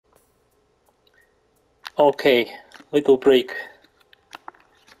Okay, little break.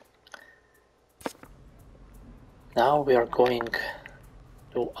 Now we are going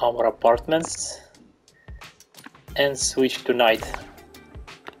to our apartments and switch to night.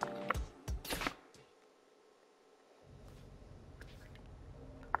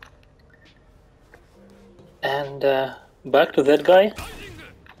 And back to that guy.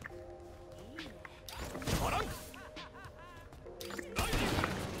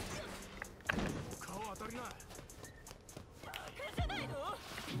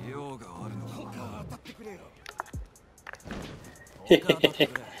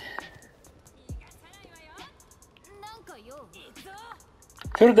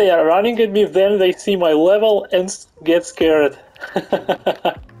 Here they are running at me, then they see my level and get scared.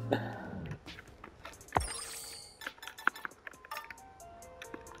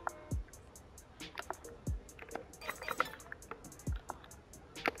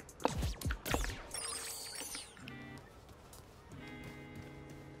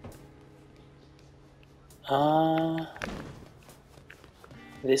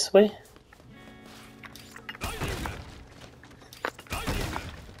 This way?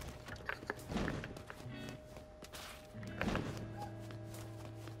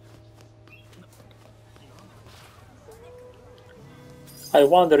 I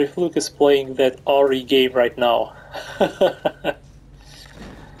wonder if Luke is playing that RE game right now.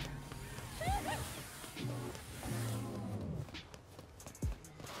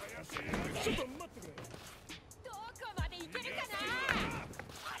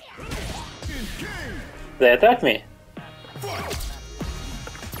 They attack me.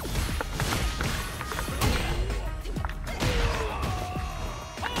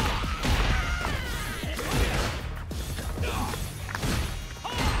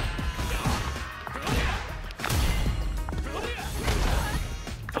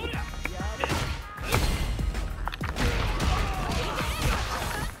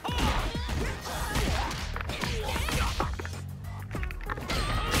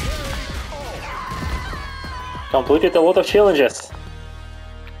 Completed a lot of challenges.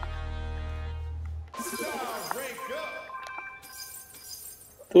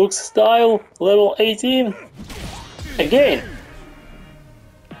 Luke's style, level 18. Again.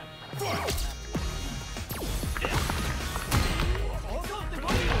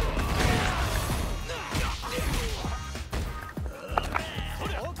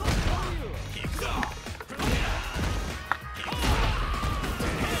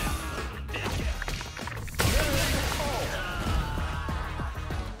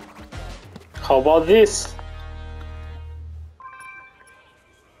 How about this?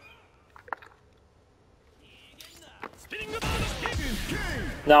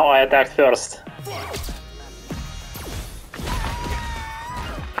 Now I attack first.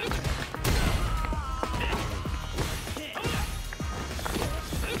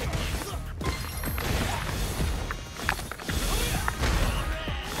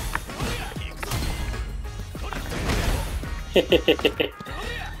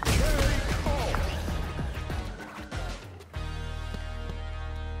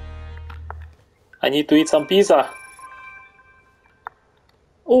 I need to eat some pizza.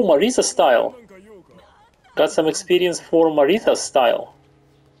 Oh, Marisa style. Got some experience for Marisa style.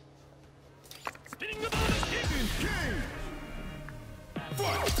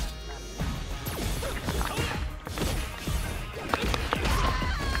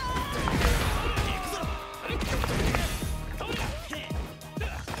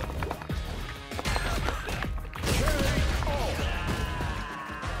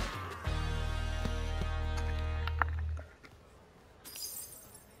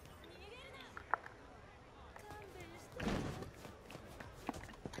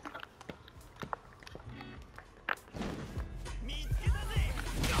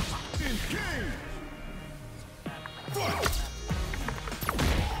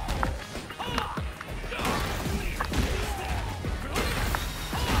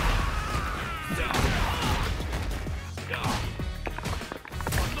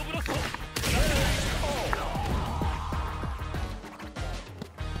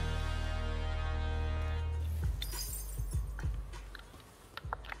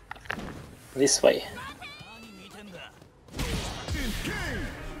 This way.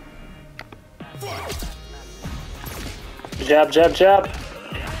 Jab, jab, jab.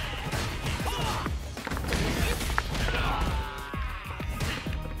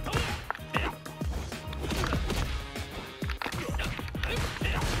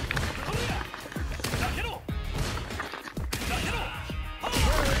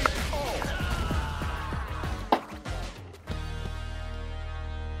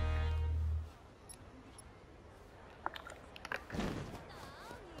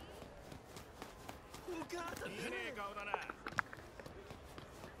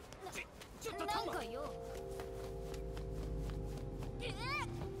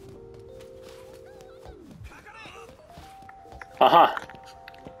 Aha.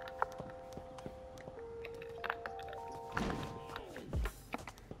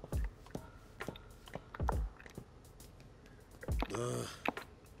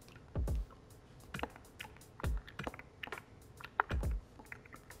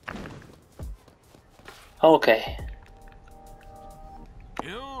 Okay.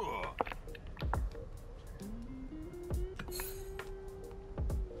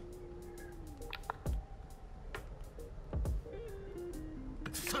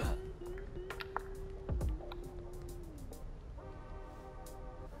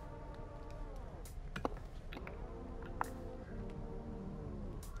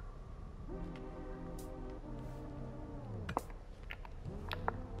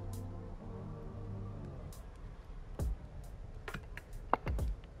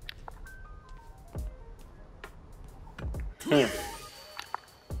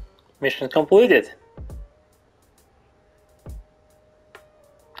 Mission completed.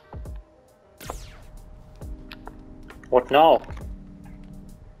 What now?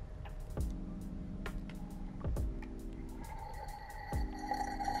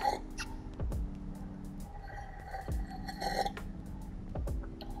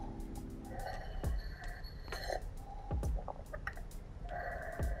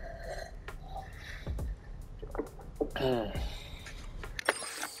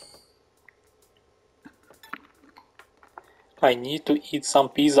 I need to eat some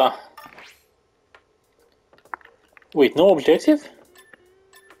pizza. Wait, no objective?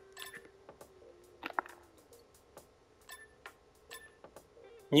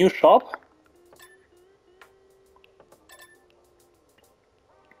 New shop?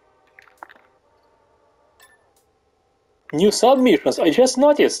 New submissions, I just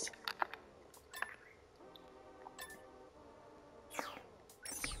noticed.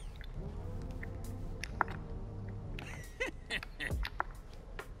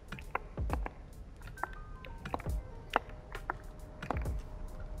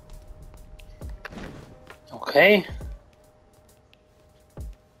 Okay.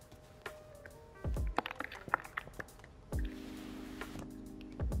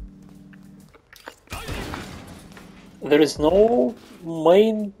 There is no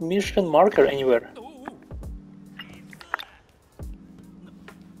main mission marker anywhere.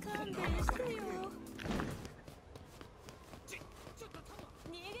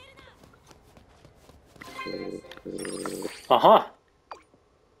 Aha!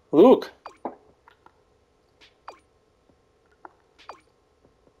 Look!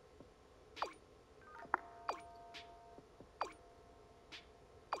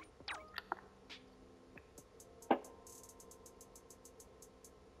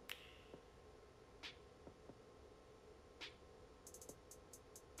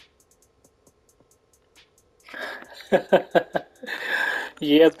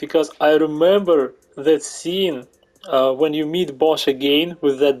 Yes, because I remember that scene when you meet Bosch again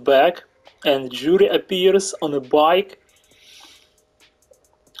with that bag and Jury appears on a bike.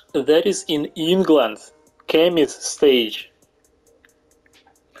 That is in England, Kemi's stage.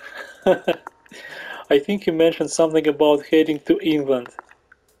 I think you mentioned something about heading to England.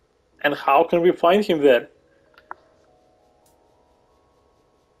 And how can we find him there?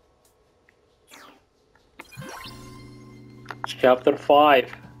 Chapter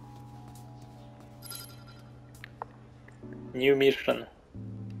 5. New mission.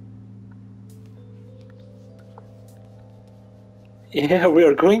 Yeah, we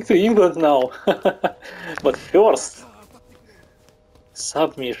are going to England now. But first,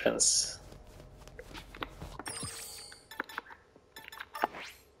 submissions.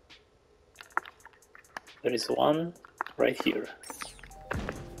 There is one right here.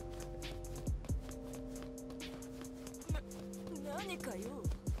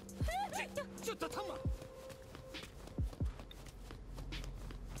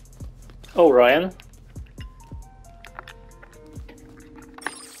 Oh, Ryan.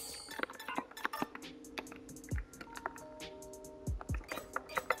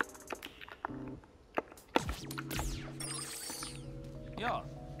 Yeah.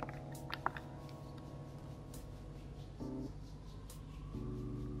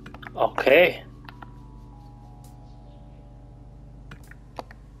 Okay.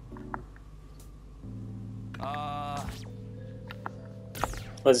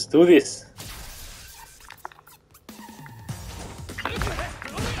 Let's do this.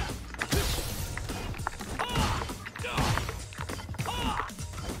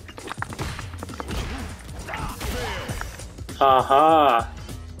 Aha!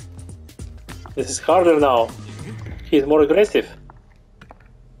 This is harder now. He's more aggressive.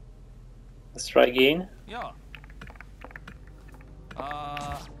 Let's try again. Yeah.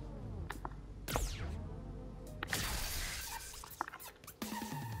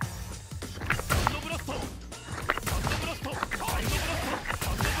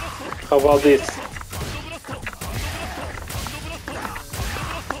 How about this?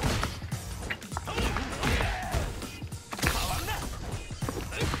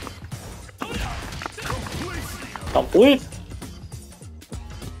 Complete.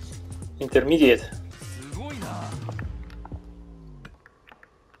 Intermediate.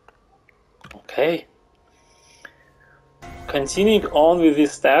 Okay. Continuing on with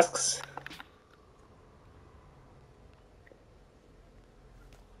these tasks.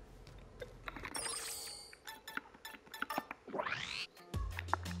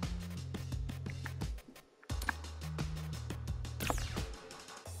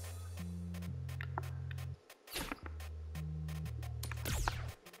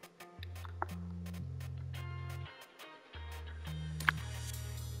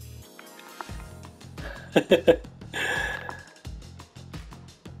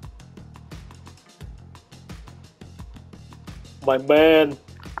 My man.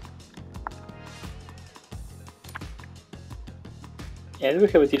 And we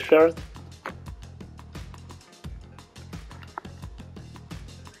have a t-shirt.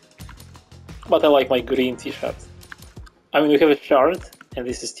 But I like my green t-shirt. I mean, we have a shirt, and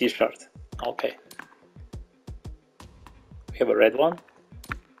this is t-shirt. Okay. We have a red one.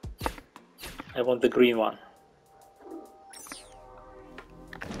 I want the green one.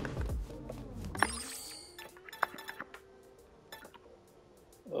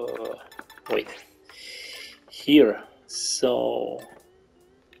 Wait. Here. So...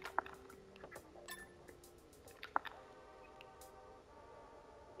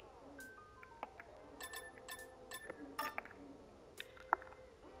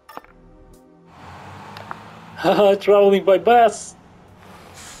 Haha, traveling by bus!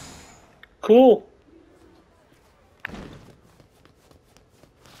 Cool!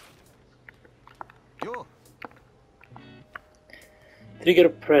 Yo. Trigger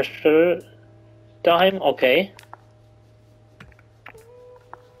pressure time, okay.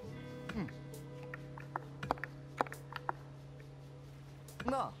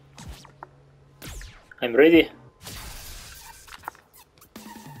 No. I'm ready.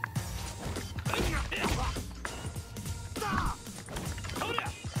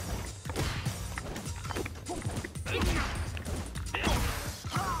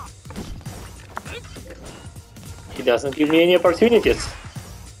 He doesn't give me any opportunities.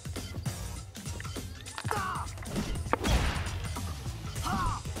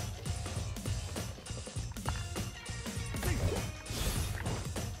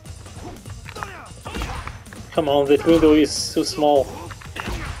 Come on, that window is too small.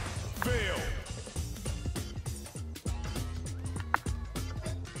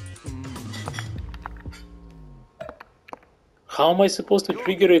 How am I supposed to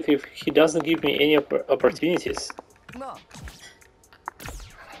trigger it if he doesn't give me any opportunities? No.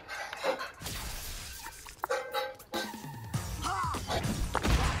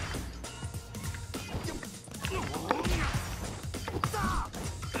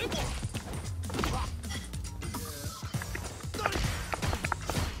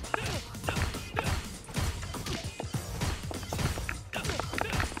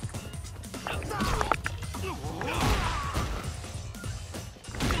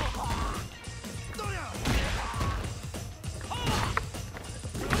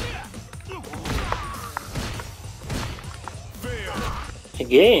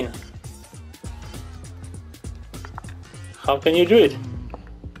 Again? How can you do it?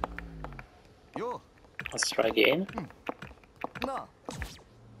 Yo. Let's try again. No.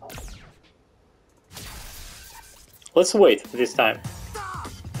 Let's wait this time.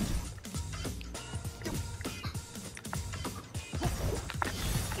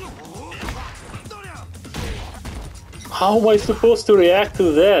 How am I supposed to react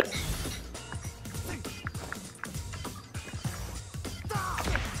to that?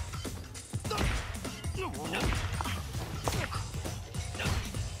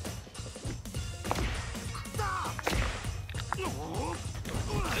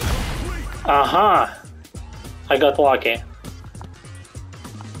 Aha! I got lucky.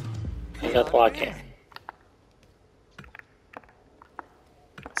 I got lucky.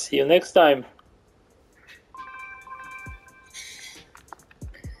 See you next time.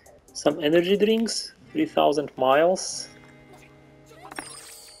 Some energy drinks, 3000 miles.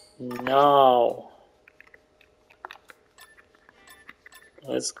 Now.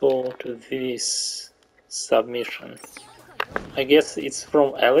 Let's go to this submission. I guess it's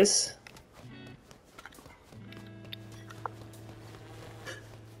from Alice.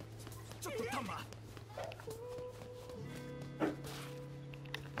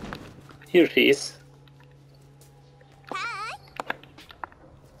 Here she is.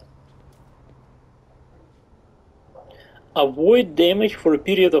 Avoid damage for a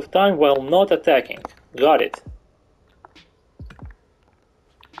period of time while not attacking. Got it.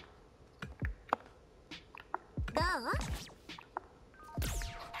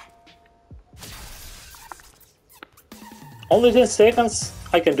 Only 10 seconds?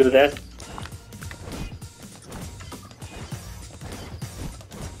 I can do that.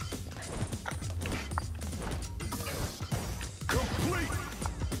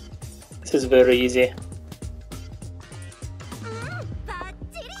 This is very easy.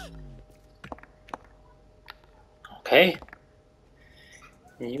 Okay.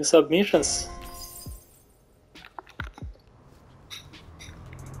 New submissions.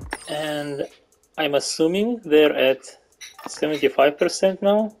 And I'm assuming they're at 75%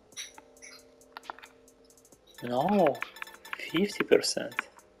 now? No, 50%.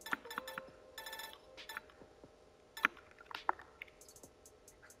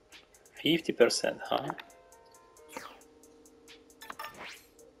 Huh?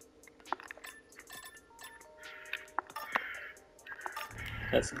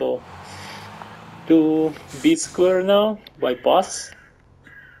 Let's go to B square now, bypass.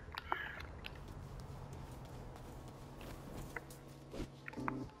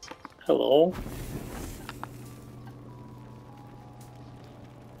 Hello.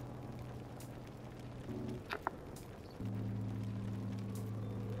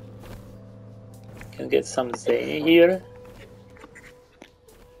 Can get some Zany here.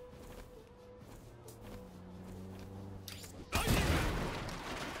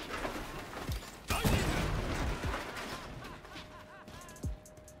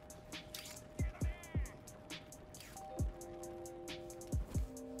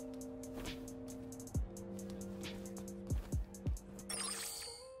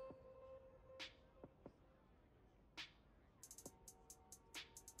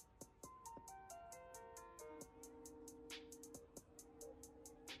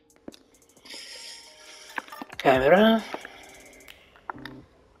 Camera.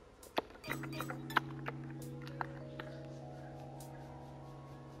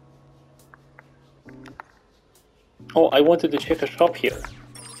 Oh, I wanted to check a shop here.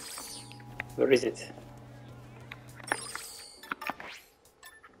 Where is it?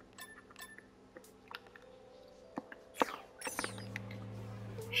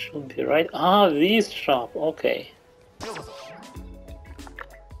 Should be right. Ah, this shop. Okay.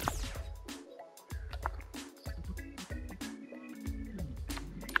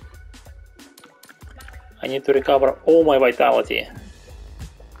 I need to recover all my vitality.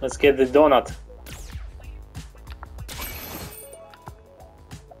 Let's get the donut.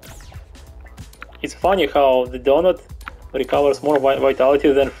 It's funny how the donut recovers more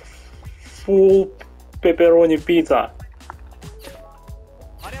vitality than full pepperoni pizza.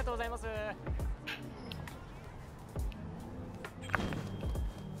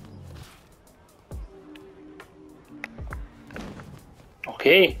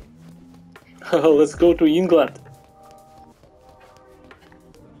 Okay. Let's go to England.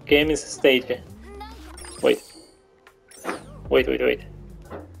 Gaming stage. Wait.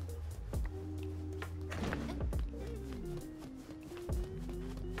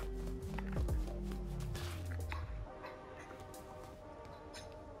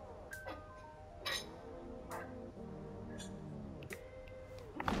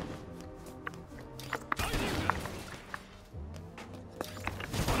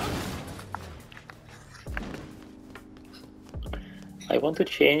 I want to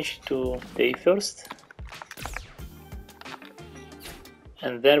change to day first,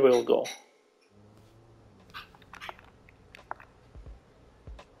 and then we'll go.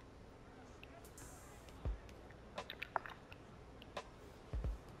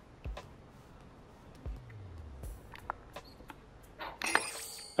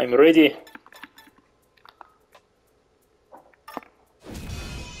 I'm ready.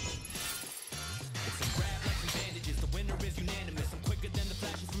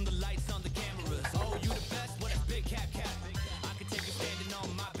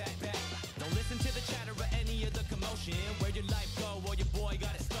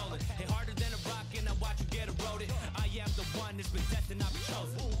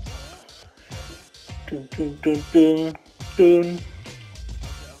 Dun, dun, dun, dun.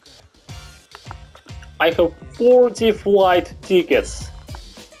 I have 40 flight tickets.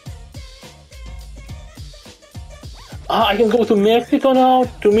 Ah, I can go to Mexico now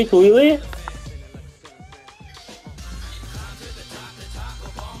to meet Lily?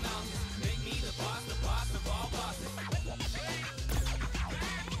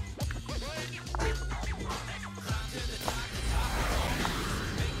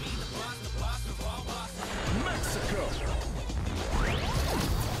 Mexico.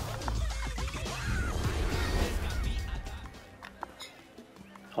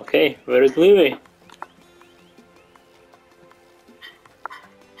 Okay, where is Lily?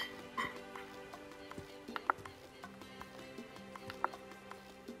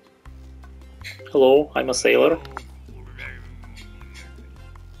 Hello, I'm a sailor.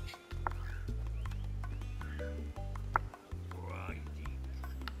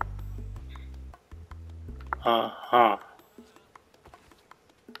 Uh-huh.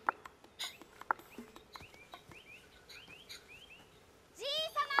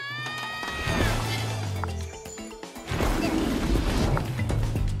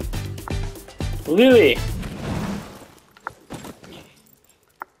 Lily!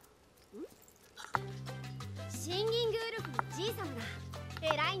 シンギングウルフのじいさま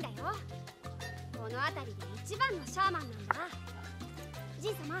だ。偉いんだよ。この辺りで一番のシャーマンなんだ。じ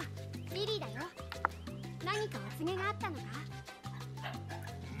いさま、リリーだよ。何かお告げがあったのか？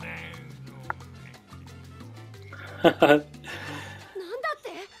なんだって？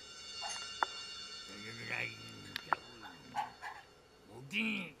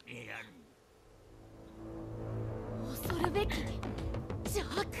恐るべき邪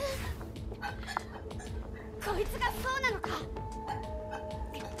悪。こいつがそうなのか。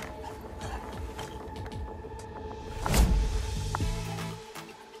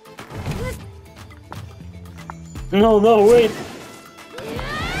No, no, wait!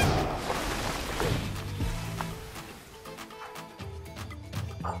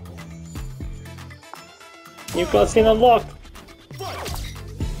 New cutscene unlocked!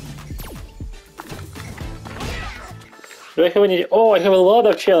 Do I have any... Oh, I have a lot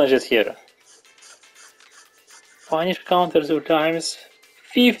of challenges here. Punish counter 2 times.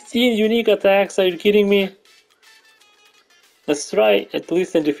 15 unique attacks, are you kidding me? Let's try at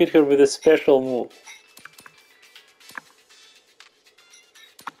least and defeat her with a special move.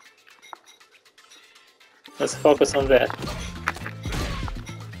 Let's focus on that.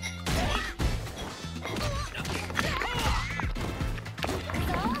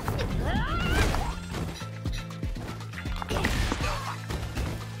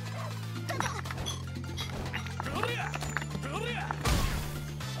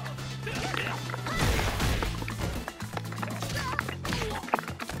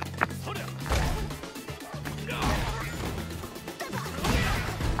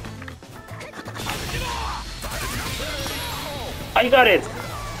 I got it!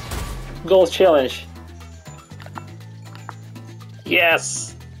 Gold challenge.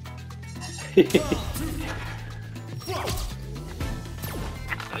 Yes!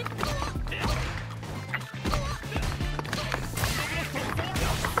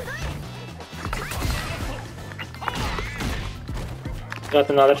 Got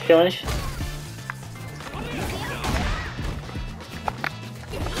another challenge.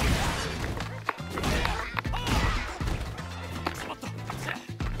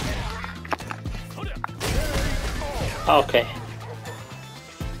 Okay.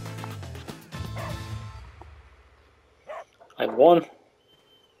 I won.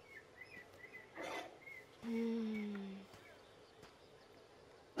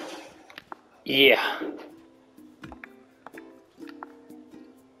 Yeah.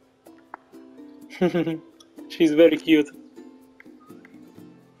 She's very cute.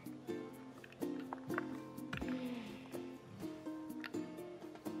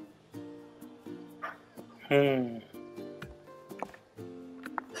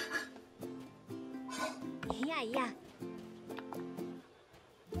いやいや。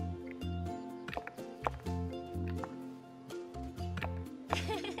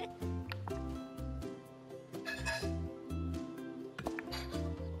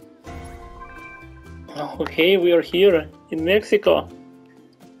Okay, we are here in Mexico.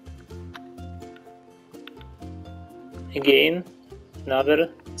 Again, another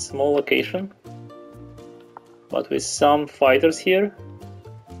small location, but with some fighters here.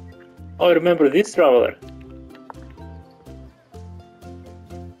 Oh, I remember this traveler.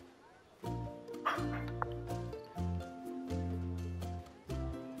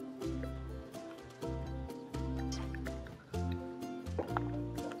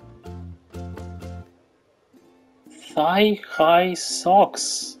 Thigh-high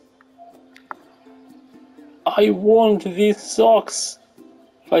socks. I want these socks.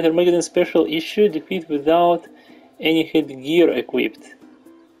 Fighter Megadon special issue, defeat without Any headgear equipped?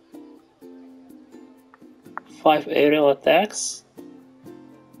 5 aerial attacks.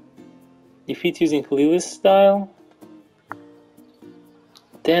 Defeat using Lily's style.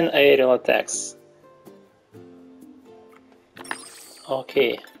 10 aerial attacks.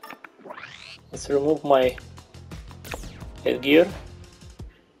 Okay. Let's remove my headgear.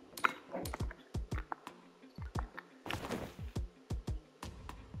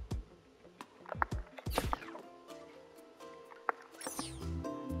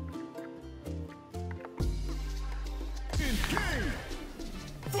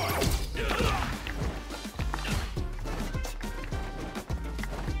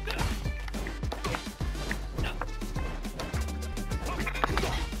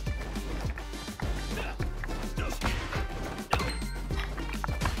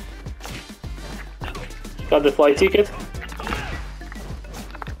 Got the flight ticket.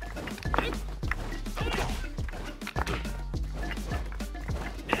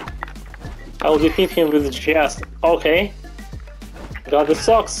 I'll defeat him with just. Okay. Got the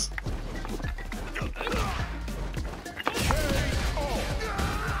socks.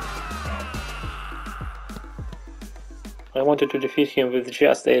 I wanted to defeat him with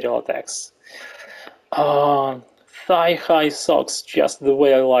just aerial attacks. Thigh-high socks, just the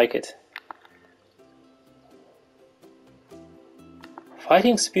way I like it.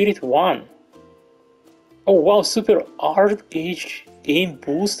 Fighting Spirit 1. Oh wow, Super Art Gauge Game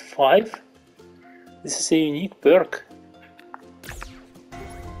Boost 5? This is a unique perk.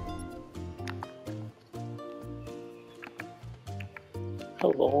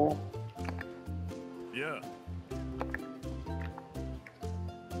 Hello. Yeah.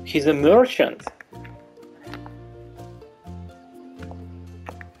 He's a merchant.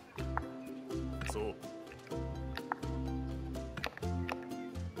 So.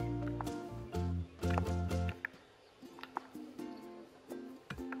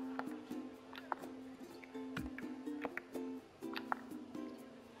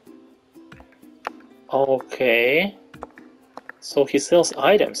 Okay. So he sells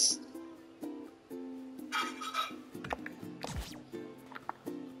items.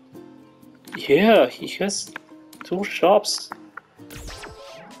 Yeah, he has 2 shops.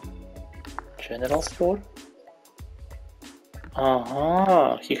 General store.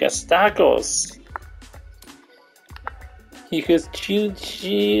 He has tacos. He has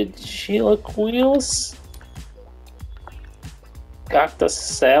chilaquiles. Cactus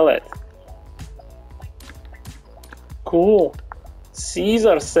salad. Cool.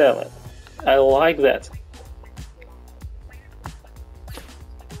 Caesar salad. I like that.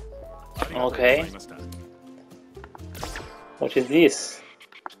 Okay. What is this?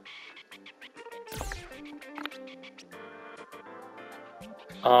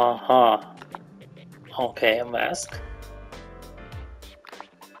 Okay, a mask.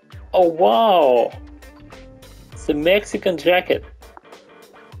 Oh wow! It's a Mexican jacket.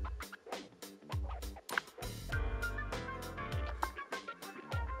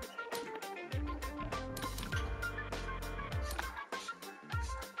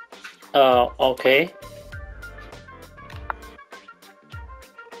 Okay.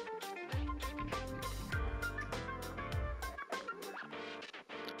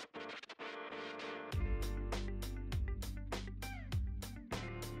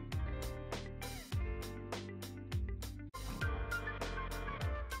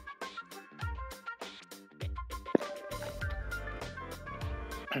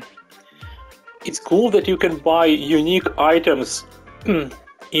 It's cool that you can buy unique items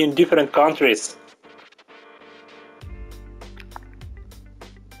in different countries.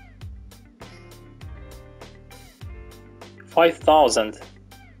 $5,000.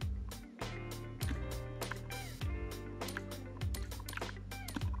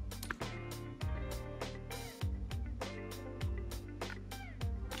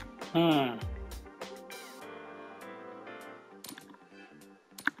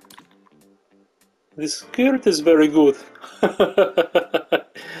 This skirt is very good.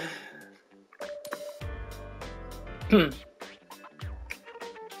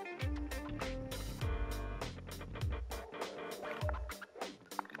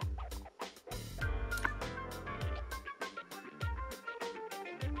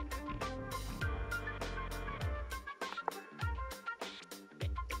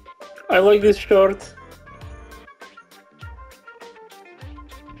 I like this shirt.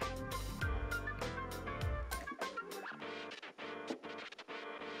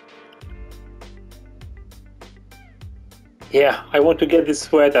 Yeah, I want to get this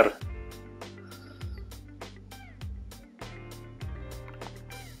sweater.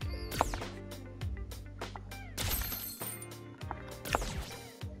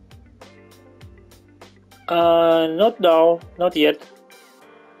 Not now, not yet.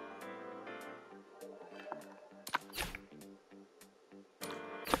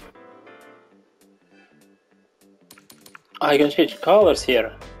 I can change colors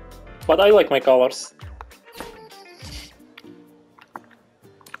here, but I like my colors.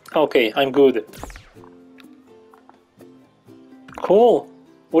 Okay, I'm good. Cool.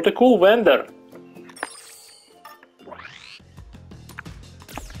 What a cool vendor.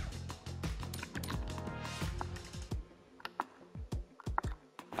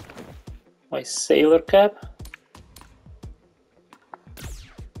 My sailor cap.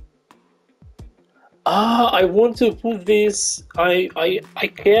 I want to put this. I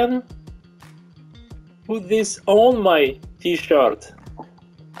can put this on my t-shirt.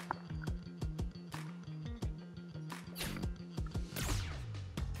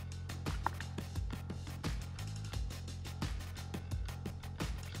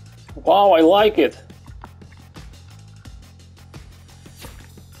 Wow, I like it.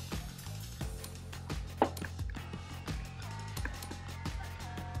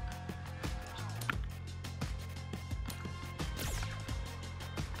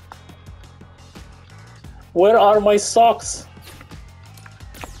 Where are my socks?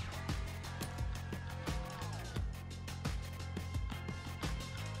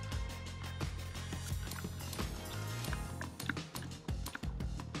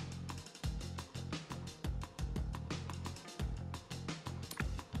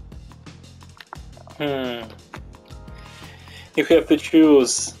 You have to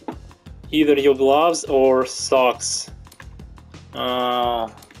choose either your gloves or socks.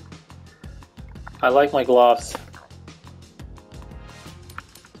 I like my gloves.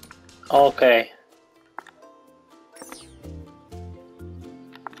 Okay.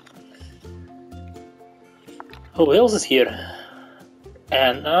 Who else is here?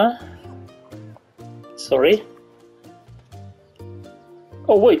 Anna? Sorry?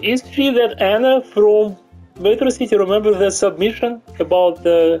 Oh wait, is she that Anna from Metro City? Remember the submission about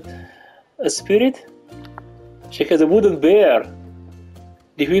the spirit? She has a wooden bear.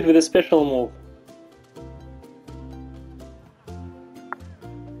 Defeat with a special move.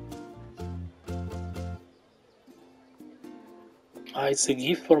 Ah, it's a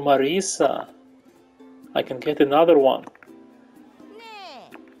gift for Marisa. I can get another one.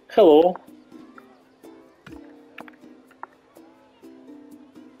 Hello.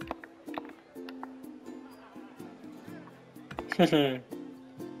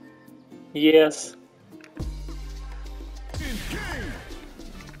 Yes.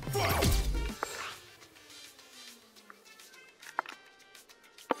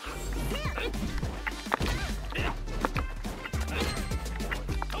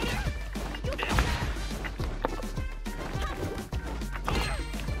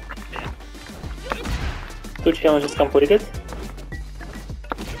 Two challenges completed.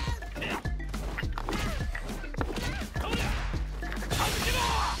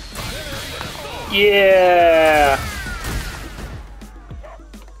 Yeah!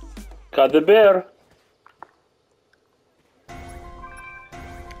 Got the bear.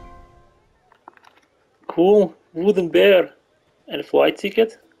 Cool, wooden bear. And flight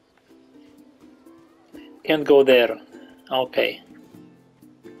ticket. Can't go there. Okay.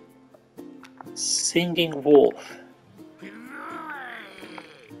 Singing wolf.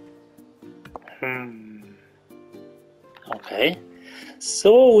 Okay.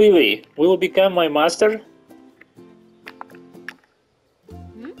 So Lily will become my master.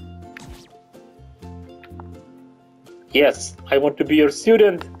 Yes, I want to be your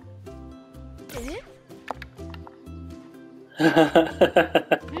student.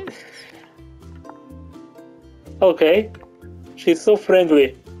 Okay, she's so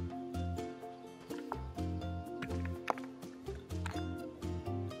friendly.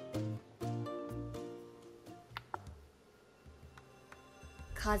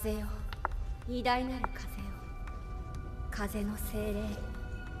 Kazeよ、偉大なる風よ。風の精霊、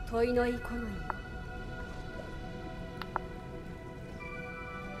問いのいこのい。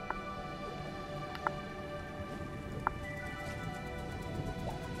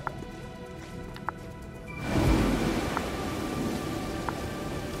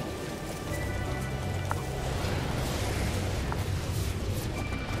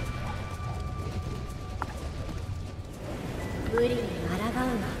無理に抗うな。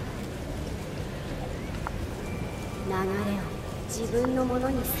流れを自分のもの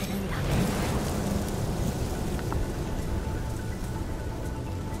にするんだ。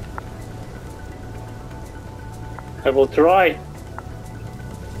I will try.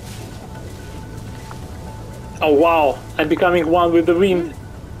 Oh wow, I'm becoming one with the wind.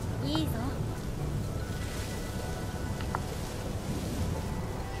 いいぞ。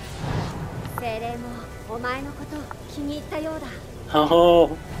お前のこと気に入ったようだ。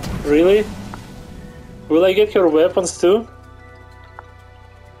 Oh, really? Will I get her weapons too?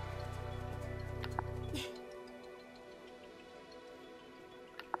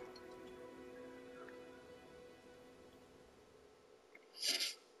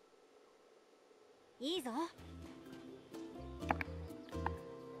 いいぞ。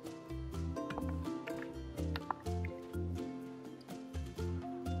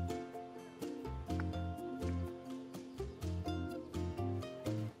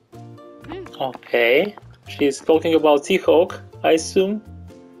Okay, she's talking about T-Hawk, I assume.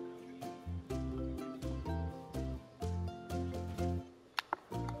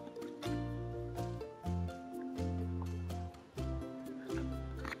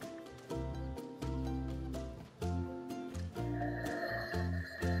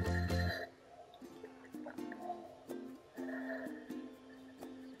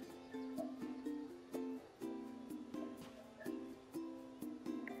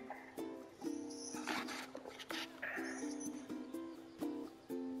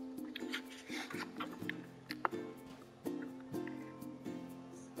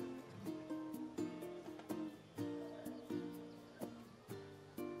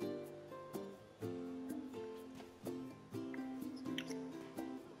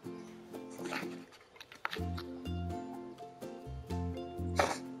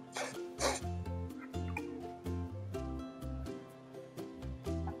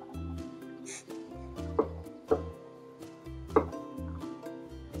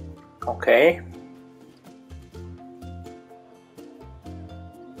 Okay.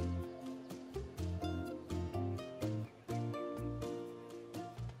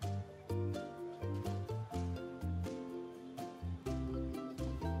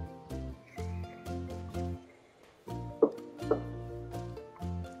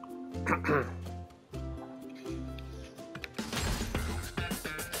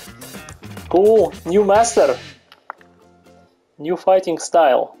 Cool, new master. New fighting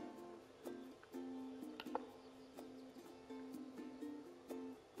style.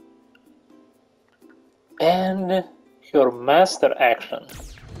 And your master action.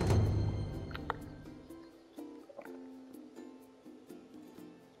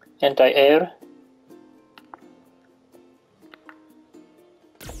 Anti-air.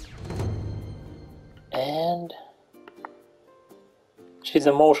 And she's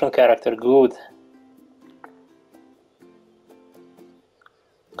a motion character, good.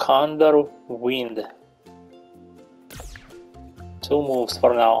 Condor Wind. 2 moves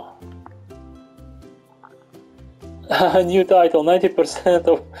for now. New title, 90%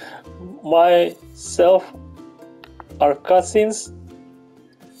 of myself are cutscenes.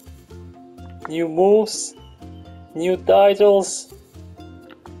 New moves, new titles,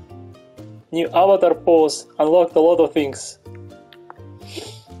 new avatar pose, unlocked a lot of things.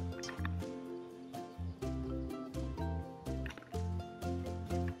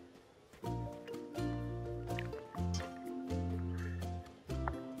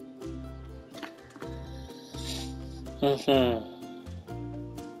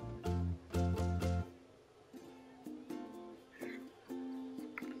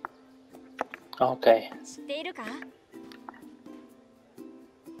 Okay. 知っているか？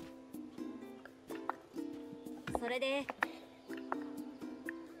それで。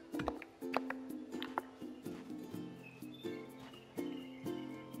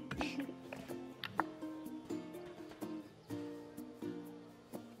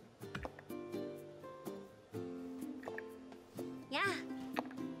やあ。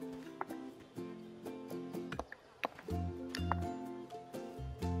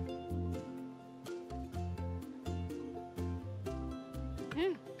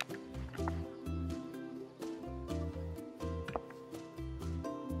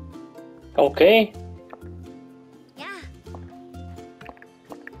Okay. Yeah.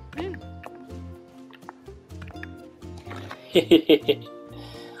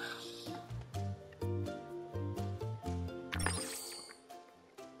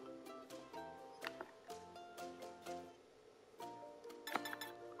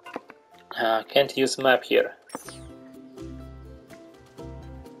 Can't use map here.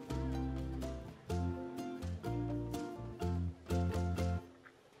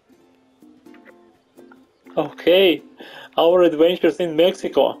 Okay, our adventures in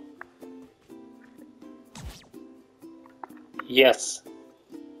Mexico. Yes.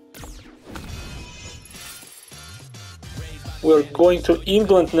 We're going to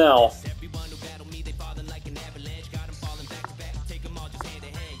England now.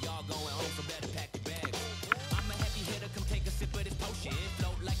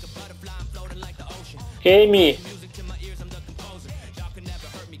 Amy.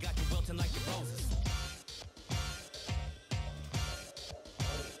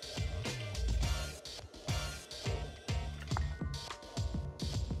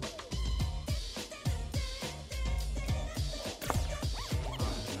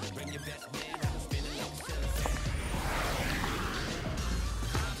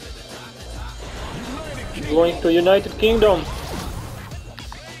 Going to United Kingdom.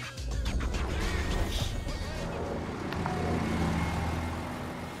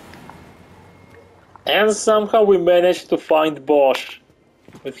 And somehow we managed to find Bosch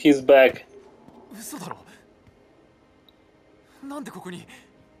with his bag. 嘘だろ。なんでここに。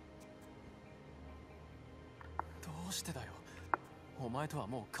どうしてだよ。お前とは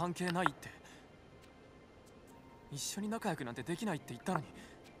もう関係ないって。一緒に仲良くなんてできないって言ったのに。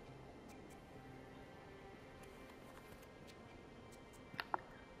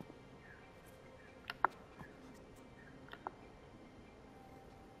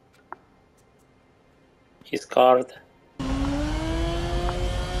His card.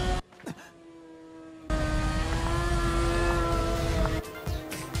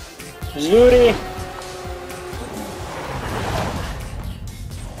 Yuri.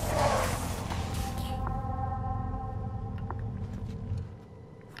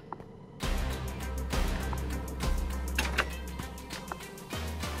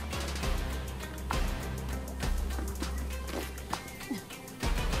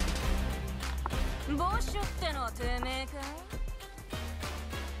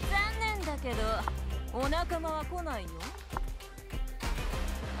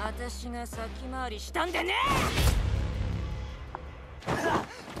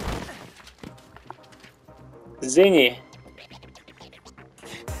 Zenny.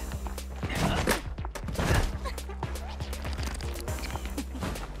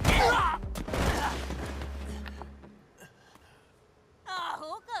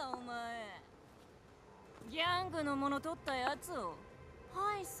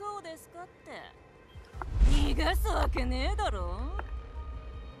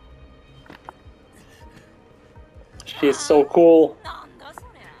 She's so cool.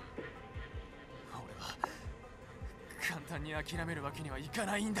 簡単に諦めるわけにはいか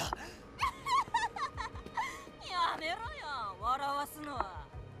ないんだ。やめろよ、笑わすのは。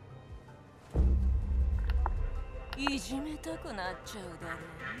いじめたくなっちゃうだ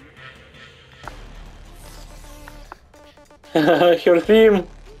ろ。Her theme.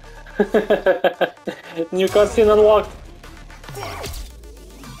 New cutscene unlocked.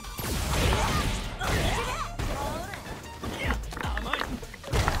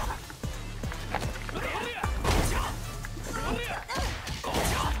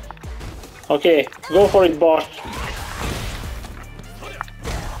 Okay, go for it, Bosch.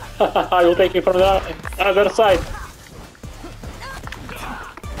 I will take you from the other side.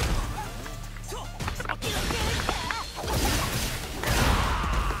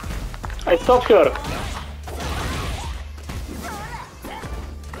 I stopped her.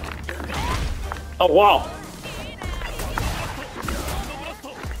 Oh wow.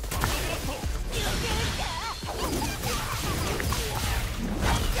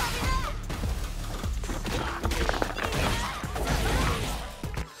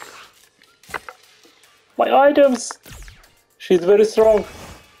 My items! She's very strong.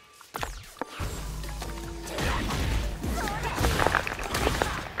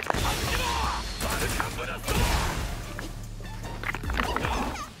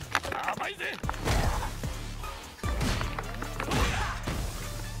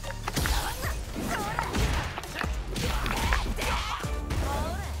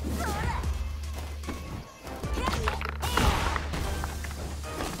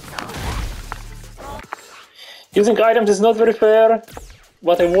 Using items is not very fair,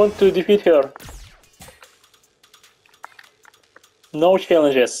 but I want to defeat her. No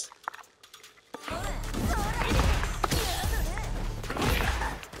challenges.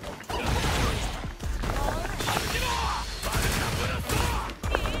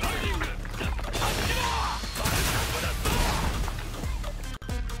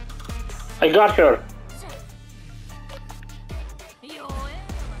 I got her.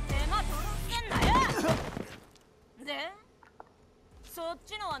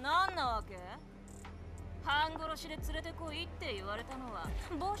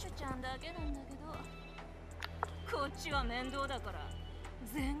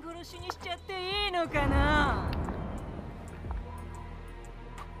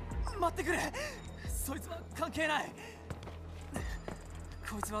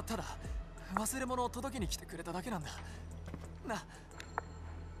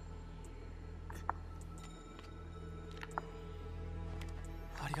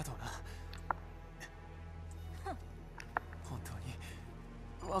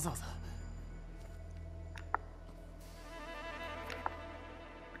 わざわざ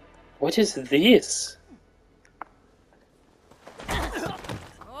What is this?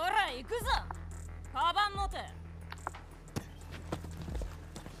 ほら行くぞ。カバン持て。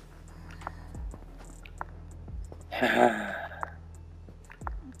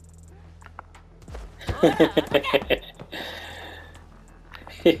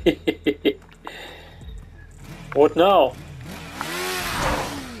What now?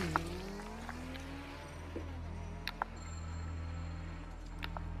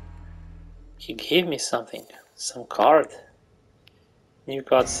 He gave me something. Some card. New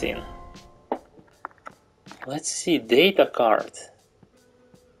cutscene. Let's see. Data card.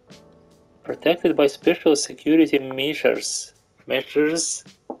 Protected by special security measures.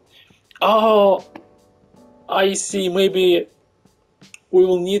 Oh! I see. Maybe we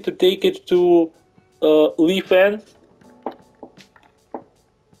will need to take it to Li Fan.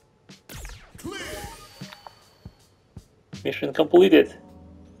 Mission completed.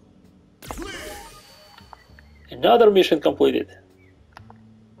 Another mission completed.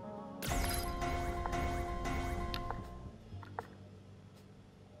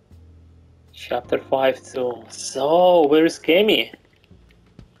 Chapter 5 too. So, where is Kemi?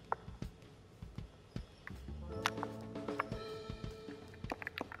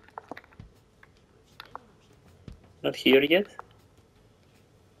 Not here yet?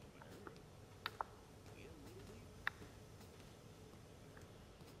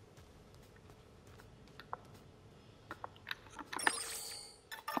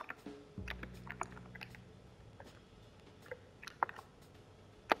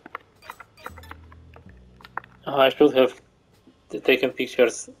 Oh, I should have taken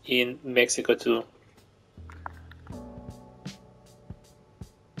pictures in Mexico too.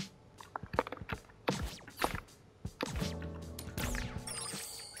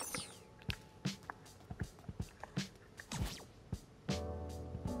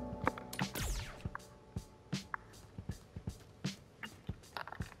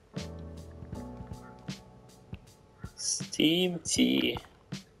 Steam tea.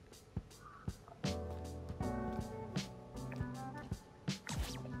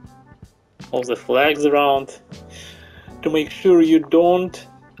 All the flags around to make sure you don't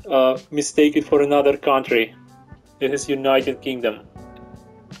mistake it for another country. This is United Kingdom.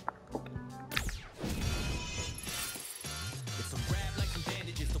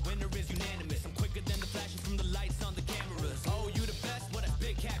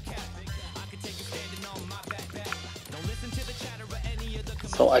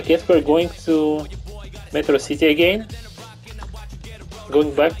 So I guess we're going to Metro City again.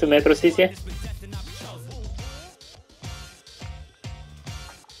 Going back to Metro City.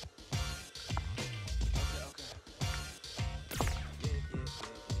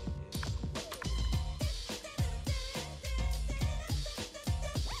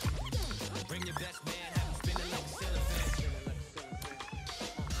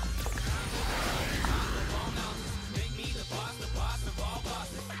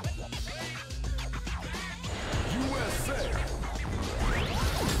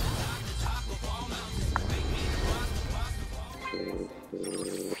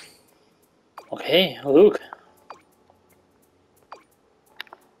 Okay, look.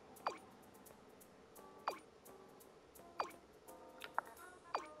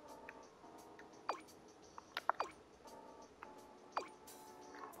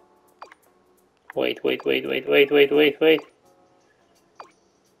 Wait.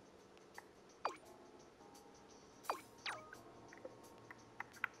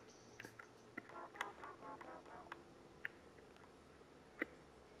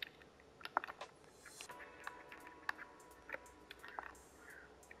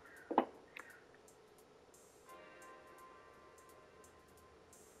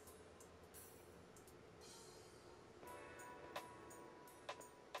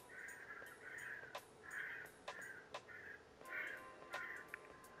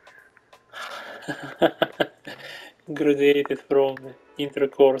 Graduated from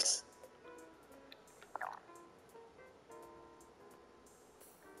intercourse.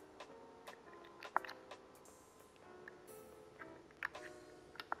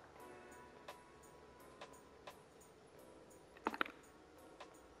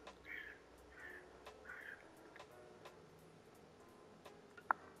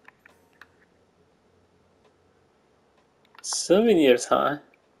 Souvenirs, huh?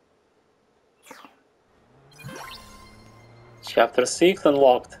 Chapter 6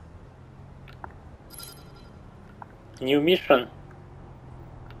 unlocked. New mission.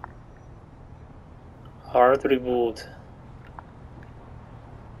 Hard reboot.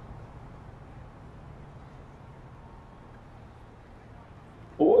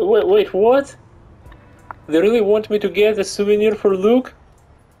 Wait, what? They really want me to get a souvenir for Luke?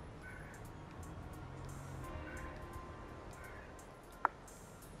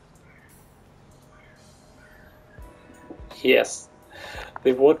 Yes.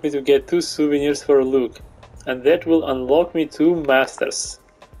 They want me to get 2 souvenirs for Luke. And that will unlock me 2 masters.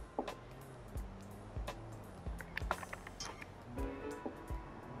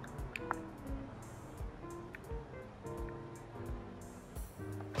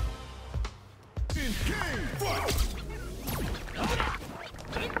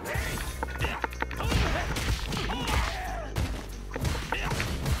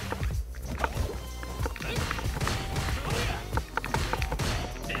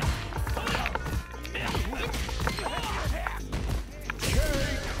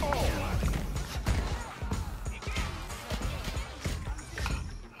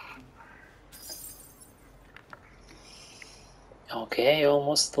 Okay,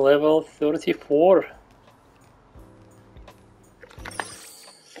 almost level 34.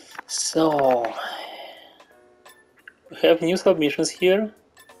 So, we have new submissions here.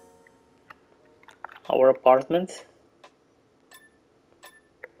 Our apartment.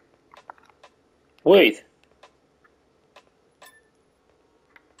 Wait.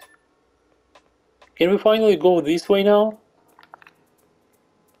 Can we finally go this way now?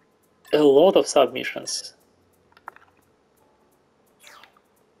 A lot of submissions.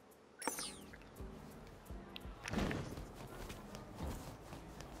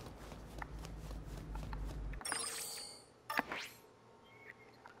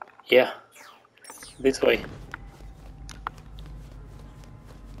 Yeah, this way.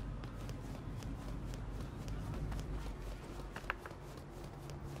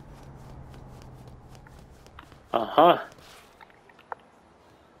 Uh-huh.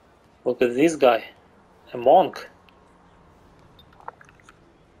 Look at this guy. A monk.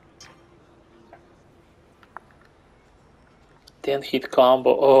 Ten-hit combo.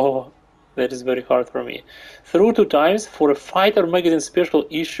 Oh, that is very hard for me. Through 2 times for a Fighter Magazine special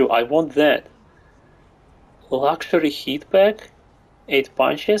issue. I want that. Luxury hit pack. 8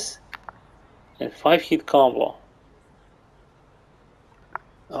 punches. And 5-hit combo.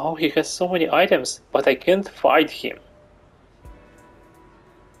 Oh, he has so many items, but I can't fight him.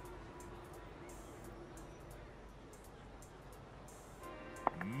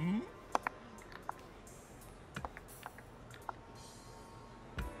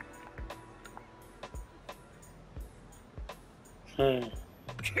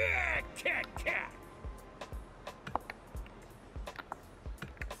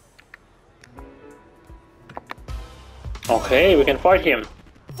 Okay, we can fight him.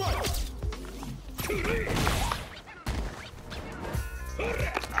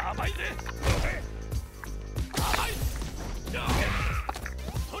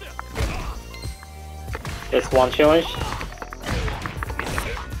 That's one challenge.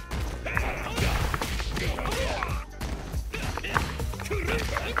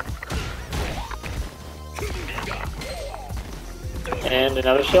 And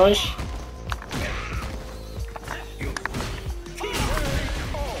another challenge.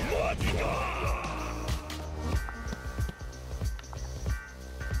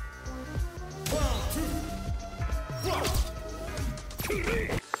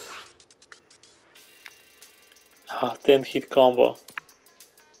 Ah, 10-hit combo.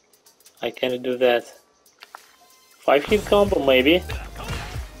 I can't do that. 5-hit combo, maybe.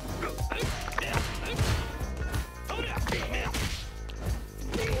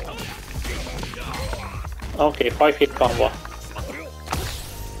 Okay, 5-hit combo.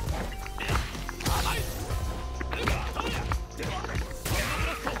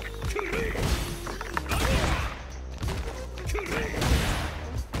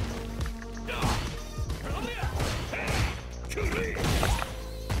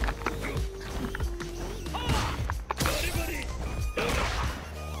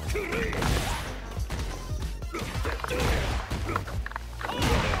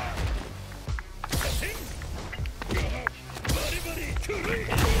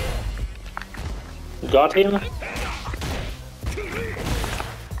 Got him.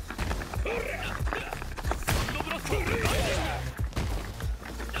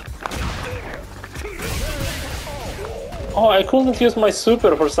 Oh, I couldn't use my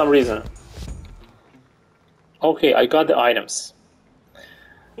super for some reason. Okay, I got the items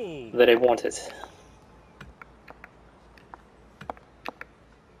that I wanted.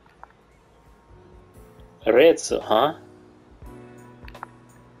 Retsu, huh?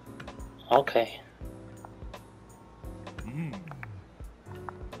 Okay.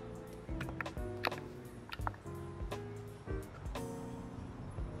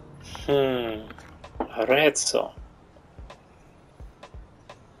 Arezzo.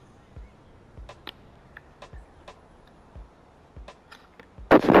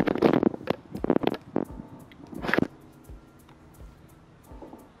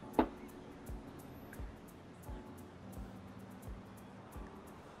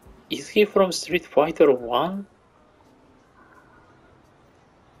 Is he from Street Fighter 1?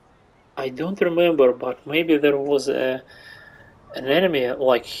 I don't remember, but maybe there was an enemy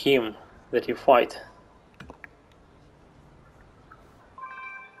like him that you fight.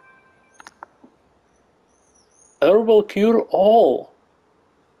 Herbal Cure All.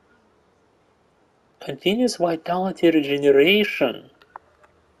 Continuous Vitality Regeneration.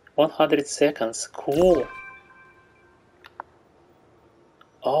 100 seconds. Cool.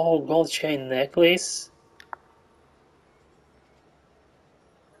 Oh, gold chain necklace.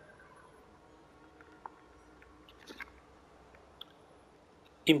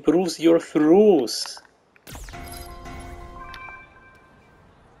 Improves your throws.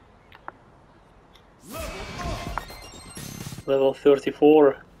 Level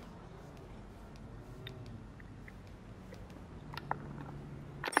 34.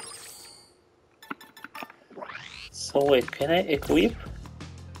 So wait, can I equip?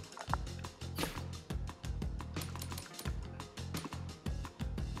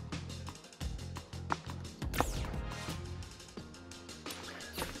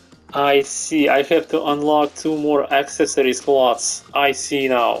 I see, I have to unlock 2 more accessory slots. I see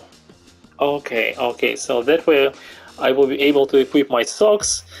now. Okay, okay, so that way I will be able to equip my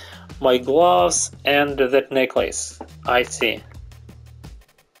socks, my gloves, and that necklace. I see.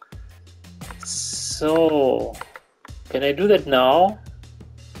 So, can I do that now?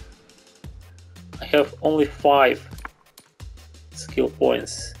 I have only 5 skill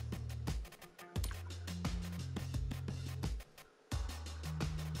points.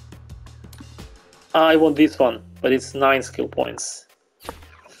 I want this one, but it's 9 skill points.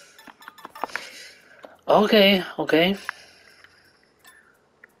 Okay, okay.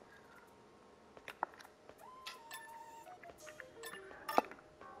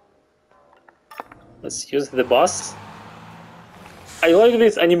 Let's use the bus. I like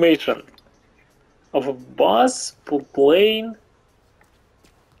this animation of a bus plane.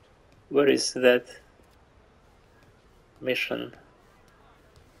 Where is that mission?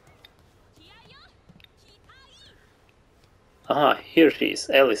 Aha, here she is,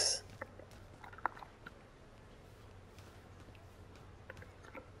 Alice.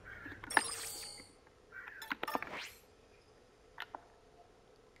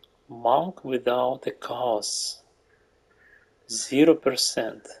 Monk without a cause.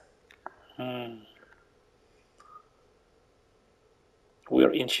 0%.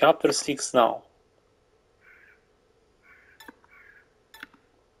 We're in chapter 6 now.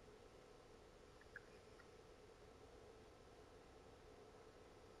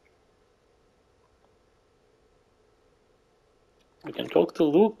 We can talk to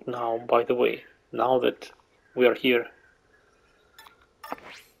Luke now, by the way, now that we are here.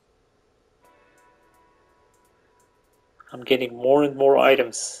 I'm getting more and more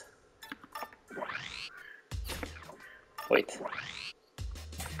items. Wait.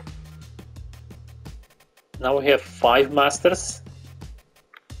 Now we have 5 masters.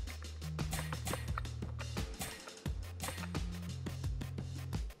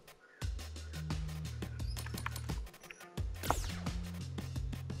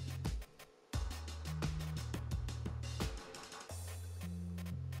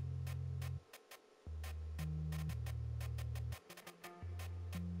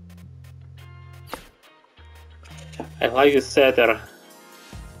 I like the setter.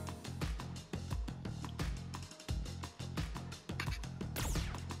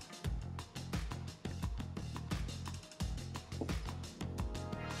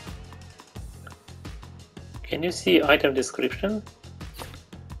 Can you see item description?